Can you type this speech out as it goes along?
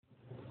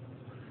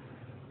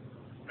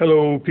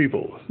Hello,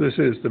 people. This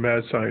is the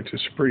Mad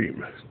Scientist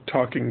Supreme,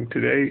 talking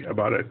today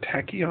about a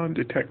tachyon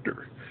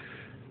detector.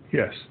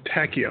 Yes,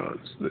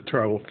 tachyons that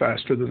travel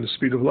faster than the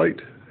speed of light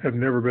have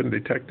never been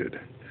detected.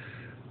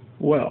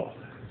 Well,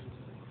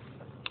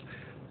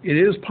 it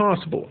is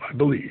possible, I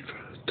believe,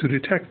 to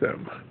detect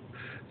them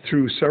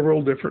through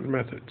several different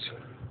methods.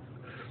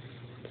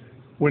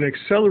 When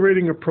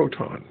accelerating a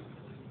proton,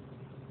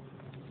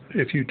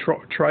 if you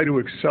try to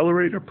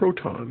accelerate a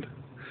proton,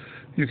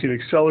 you can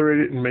accelerate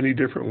it in many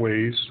different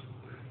ways.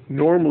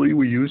 Normally,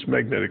 we use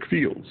magnetic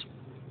fields.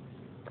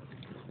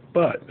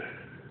 But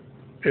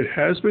it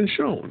has been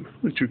shown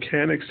that you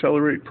can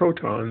accelerate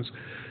protons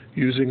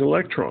using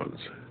electrons.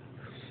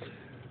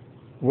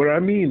 What I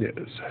mean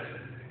is,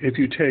 if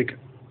you take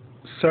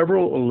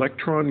several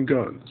electron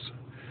guns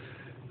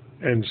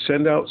and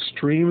send out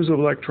streams of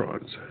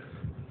electrons,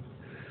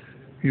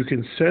 you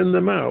can send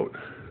them out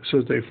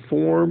so that they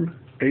form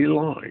a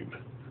line.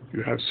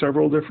 You have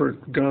several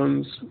different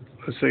guns,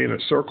 let's say in a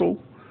circle,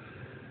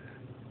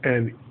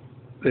 and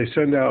they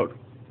send out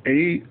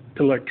an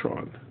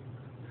electron,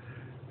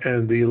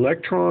 and the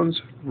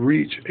electrons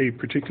reach a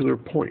particular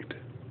point.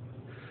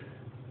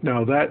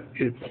 Now that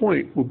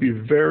point will be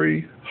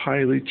very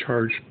highly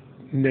charged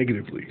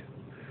negatively.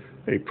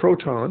 A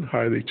proton,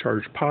 highly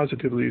charged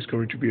positively, is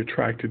going to be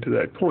attracted to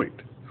that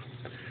point.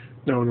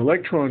 Now an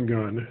electron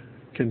gun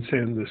can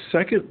send the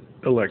second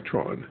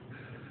electron,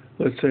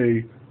 let's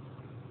say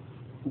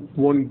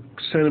 1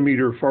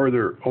 centimeter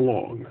farther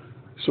along.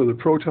 So the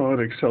proton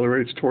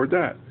accelerates toward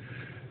that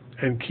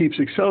and keeps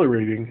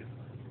accelerating,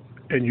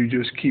 and you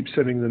just keep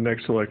sending the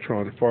next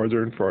electron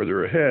farther and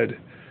farther ahead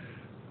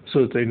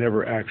so that they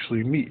never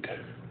actually meet.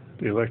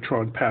 The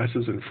electron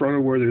passes in front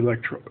of where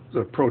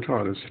the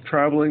proton is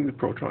traveling, the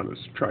proton is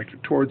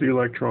attracted toward the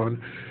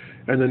electron,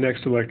 and the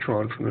next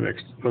electron from the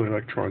next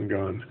electron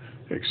gun,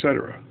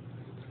 etc.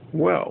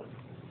 Well,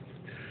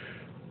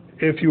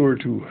 if you were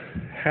to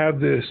have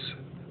this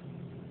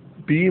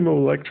beam of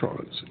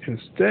electrons,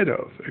 instead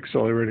of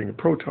accelerating a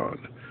proton,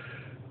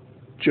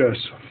 just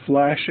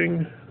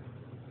flashing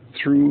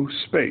through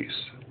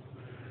space,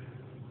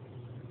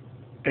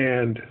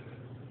 and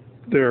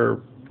their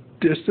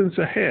distance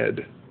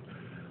ahead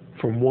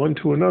from one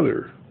to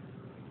another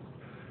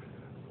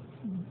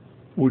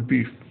would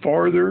be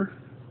farther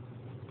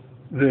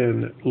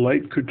than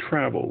light could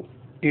travel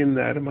in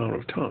that amount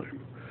of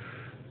time.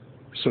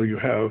 So you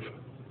have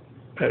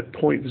at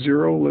point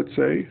 0, let's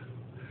say,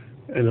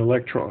 an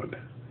electron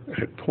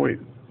at point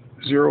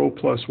 0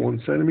 plus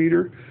 1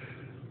 centimeter.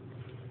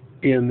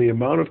 In the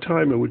amount of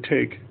time it would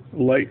take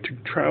light to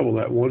travel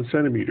that 1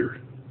 centimeter,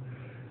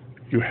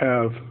 you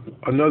have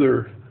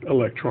another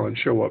electron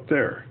show up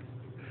there.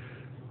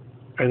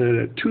 And then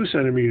at 2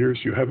 centimeters,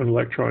 you have an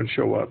electron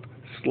show up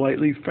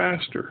slightly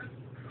faster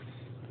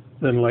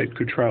than light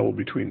could travel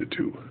between the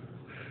two.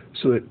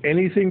 So that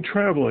anything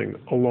traveling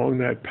along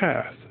that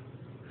path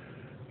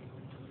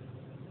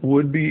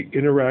would be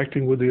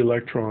interacting with the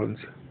electrons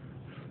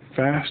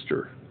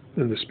faster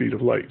than the speed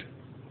of light.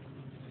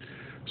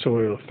 So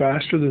a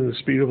faster than the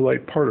speed of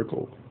light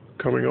particle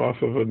coming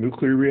off of a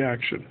nuclear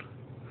reaction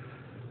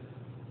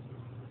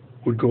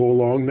would go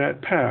along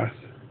that path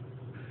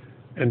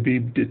and be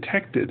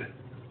detected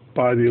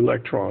by the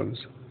electrons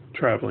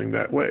traveling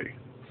that way.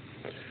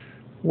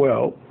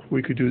 Well,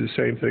 we could do the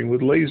same thing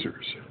with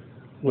lasers.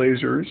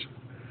 Lasers,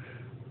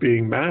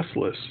 being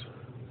massless,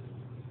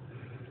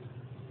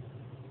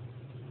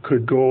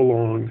 could go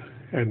along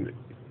and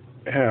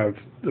have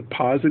the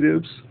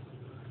positives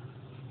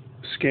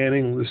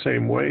scanning the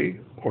same way,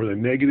 or the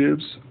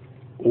negatives,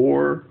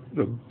 or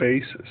the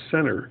base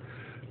center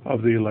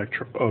of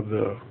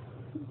the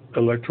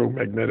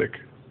electromagnetic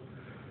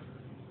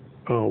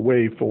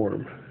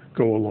waveform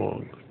go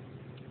along.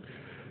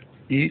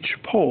 Each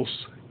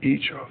pulse,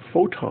 each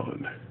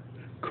photon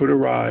could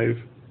arrive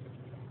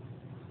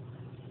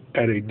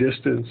at a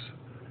distance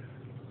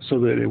so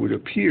that it would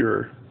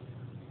appear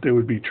they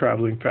would be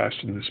traveling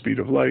faster than the speed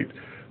of light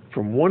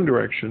from one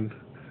direction,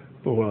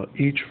 but while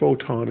each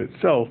photon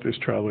itself is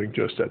traveling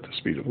just at the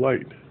speed of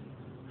light.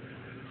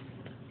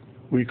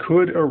 We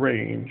could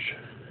arrange,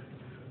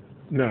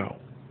 now,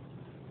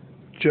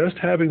 just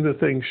having the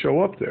thing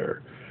show up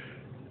there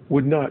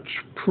would not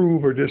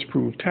prove or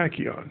disprove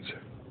tachyons.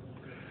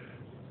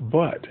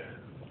 But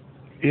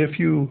if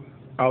you,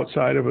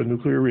 outside of a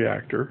nuclear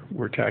reactor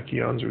where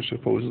tachyons are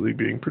supposedly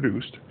being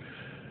produced,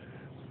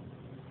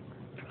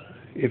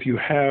 if you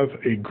have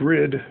a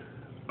grid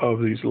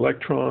of these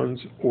electrons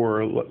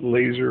or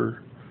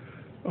laser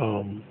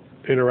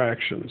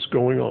interactions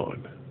going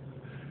on,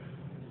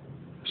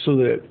 so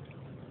that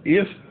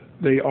if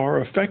they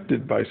are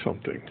affected by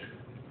something,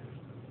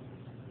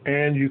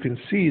 and you can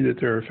see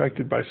that they're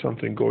affected by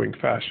something going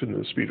faster than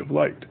the speed of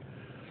light,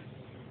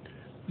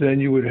 then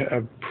you would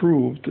have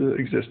proved the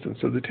existence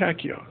of the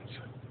tachyons.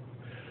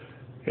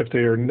 If they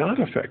are not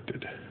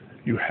affected,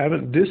 you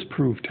haven't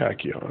disproved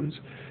tachyons,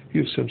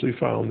 you've simply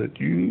found that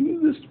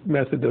this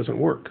method doesn't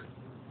work.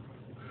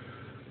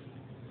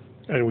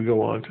 And we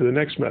go on to the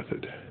next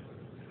method,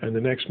 and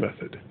the next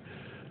method.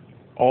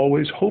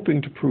 always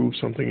hoping to prove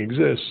something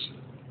exists,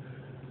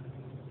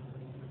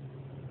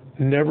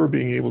 never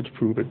being able to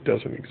prove it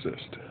doesn't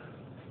exist.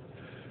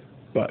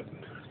 But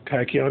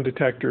tachyon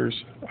detectors,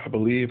 I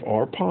believe,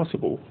 are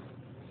possible,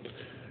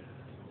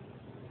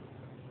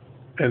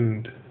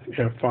 and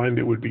I find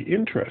it would be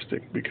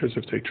interesting because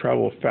if they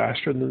travel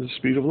faster than the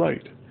speed of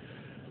light,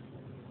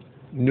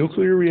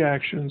 nuclear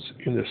reactions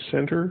in the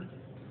center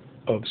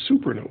of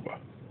supernova,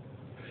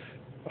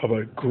 of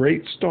a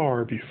great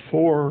star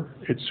before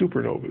its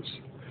supernovas,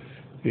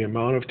 the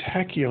amount of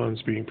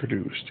tachyons being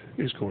produced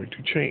is going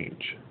to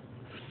change.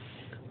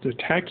 The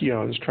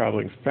tachyons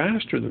traveling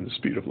faster than the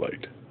speed of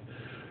light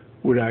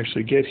would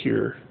actually get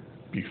here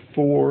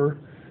before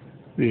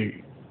the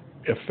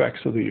effects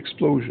of the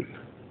explosion.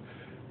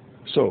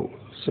 So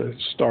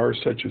stars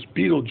such as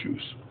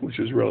Betelgeuse, which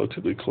is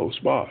relatively close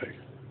by,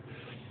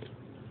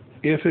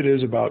 if it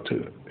is about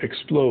to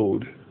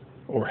explode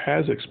or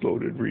has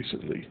exploded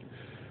recently,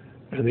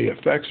 and the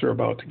effects are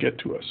about to get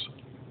to us,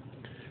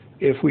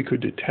 if we could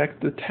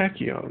detect the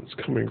tachyons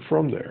coming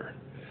from there,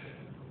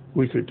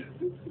 we could,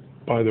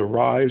 by the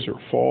rise or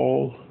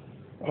fall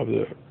of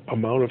the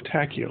amount of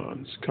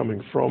tachyons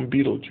coming from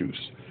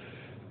Betelgeuse,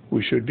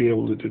 we should be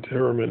able to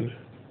determine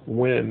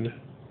when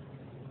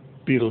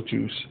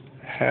Betelgeuse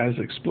has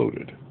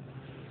exploded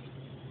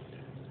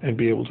and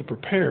be able to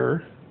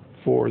prepare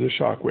for the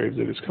shock wave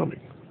that is coming.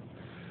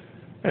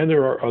 And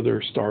there are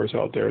other stars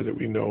out there that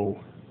we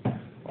know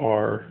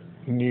are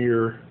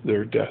near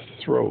their death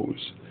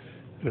throes,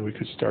 and we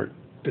could start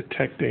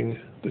detecting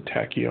the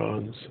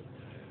tachyons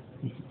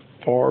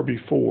far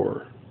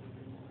before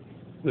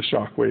the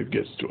shock wave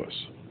gets to us.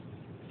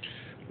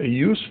 A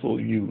useful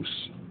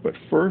use, but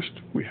first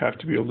we have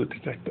to be able to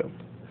detect them.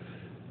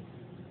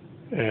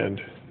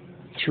 And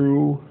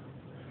through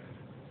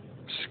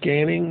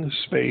scanning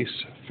space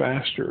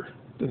faster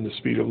than the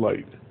speed of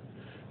light,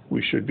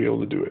 we should be able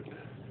to do it.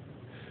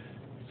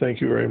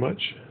 Thank you very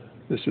much.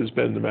 This has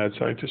been the Mad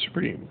Scientist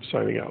Supreme,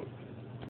 signing out.